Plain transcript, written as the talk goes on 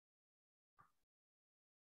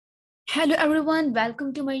Hello everyone,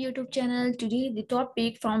 welcome to my YouTube channel. Today the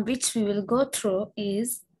topic from which we will go through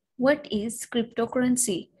is what is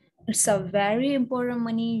cryptocurrency? It's a very important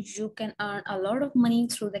money. You can earn a lot of money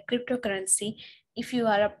through the cryptocurrency if you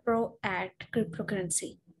are a pro at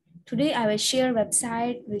cryptocurrency. Today I will share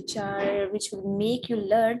website which will make you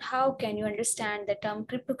learn how can you understand the term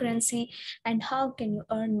cryptocurrency and how can you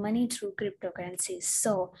earn money through cryptocurrency.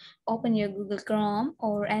 So open your Google Chrome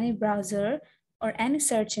or any browser or any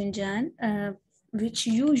search engine which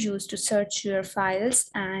you use to search your files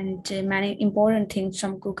and many important things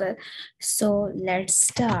from Google. So let's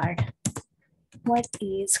start. What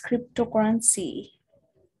is cryptocurrency?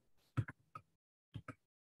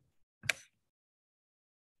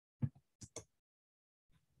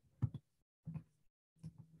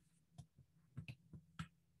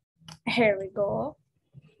 Here we go.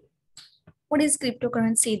 What is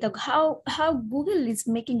cryptocurrency? How Google is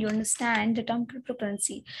making you understand the term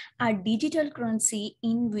cryptocurrency, a digital currency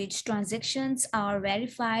in which transactions are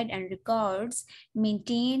verified and records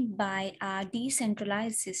maintained by a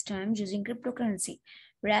decentralized system using cryptocurrency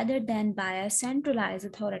rather than by a centralized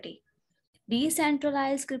authority.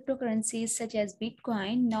 Decentralized cryptocurrencies such as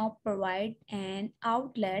Bitcoin now provide an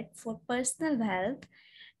outlet for personal wealth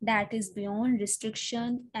that is beyond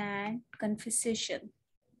restriction and confiscation.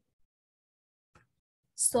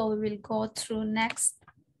 So we will go through next.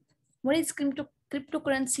 What is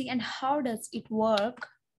cryptocurrency and how does it work?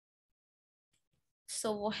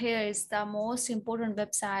 So here is the most important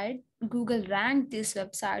website. Google ranked this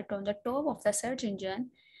website on the top of the search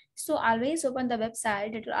engine. So always open the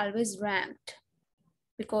website, it will always ranked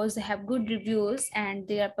because they have good reviews and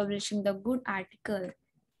they are publishing the good article.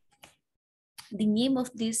 The name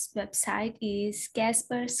of this website is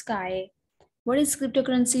Casper Sky. What is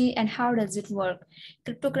cryptocurrency and how does it work?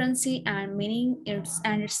 Cryptocurrency and meaning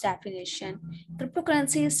and its definition.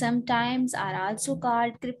 Cryptocurrency sometimes are also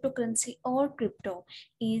called cryptocurrency or crypto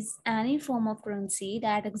is any form of currency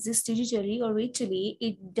that exists digitally or virtually.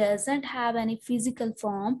 It doesn't have any physical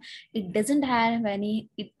form. It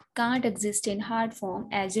can't exist in hard form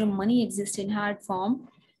as your money exists in hard form.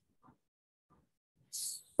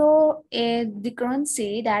 So the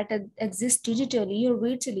currency that exists digitally or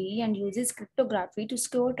virtually and uses cryptography to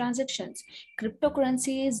store transactions.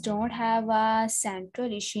 Cryptocurrencies don't have a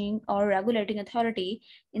central issuing or regulating authority,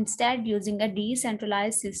 instead using a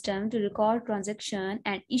decentralized system to record transaction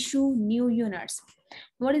and issue new units.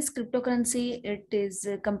 What is cryptocurrency? It is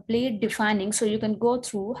complete defining. So you can go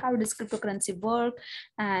through how does cryptocurrency work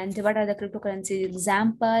and what are the cryptocurrency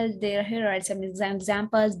examples. Here are some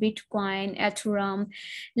examples: Bitcoin, Ethereum,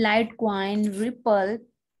 Litecoin, Ripple.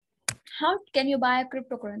 How can you buy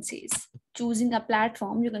cryptocurrencies? Choosing a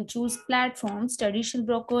platform, you can choose platforms, traditional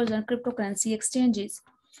brokers, and cryptocurrency exchanges.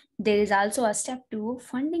 There is also a step 2,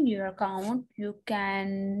 funding your account. You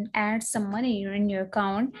can add some money in your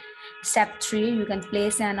account. Step 3, you can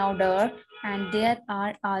place an order. And there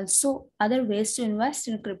are also other ways to invest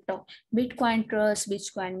in crypto: Bitcoin Trust,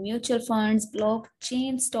 Bitcoin mutual funds,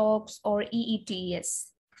 blockchain stocks, or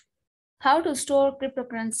EETs. How to store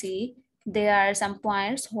cryptocurrency? There are some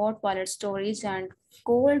points: hot wallet storage and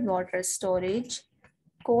cold water storage,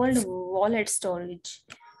 cold wallet storage.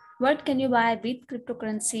 What can you buy with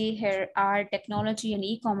cryptocurrency? Here are technology and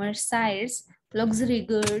e-commerce sites, luxury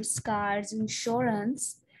goods, cars,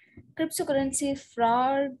 insurance, cryptocurrency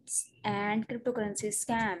frauds, and cryptocurrency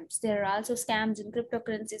scams. There are also scams in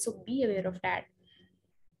cryptocurrency, so be aware of that.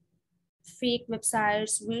 Fake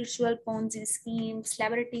websites, virtual Ponzi schemes,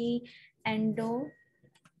 celebrity endo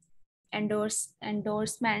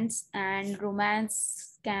endorsements and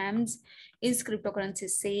romance scams. Is cryptocurrency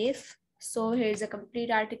safe? So here's a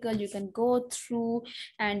complete article you can go through,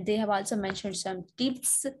 and they have also mentioned some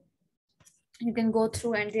tips you can go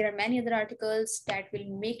through, and there are many other articles that will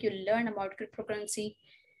make you learn about cryptocurrency.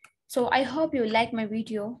 So I hope you like my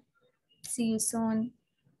video. See you soon.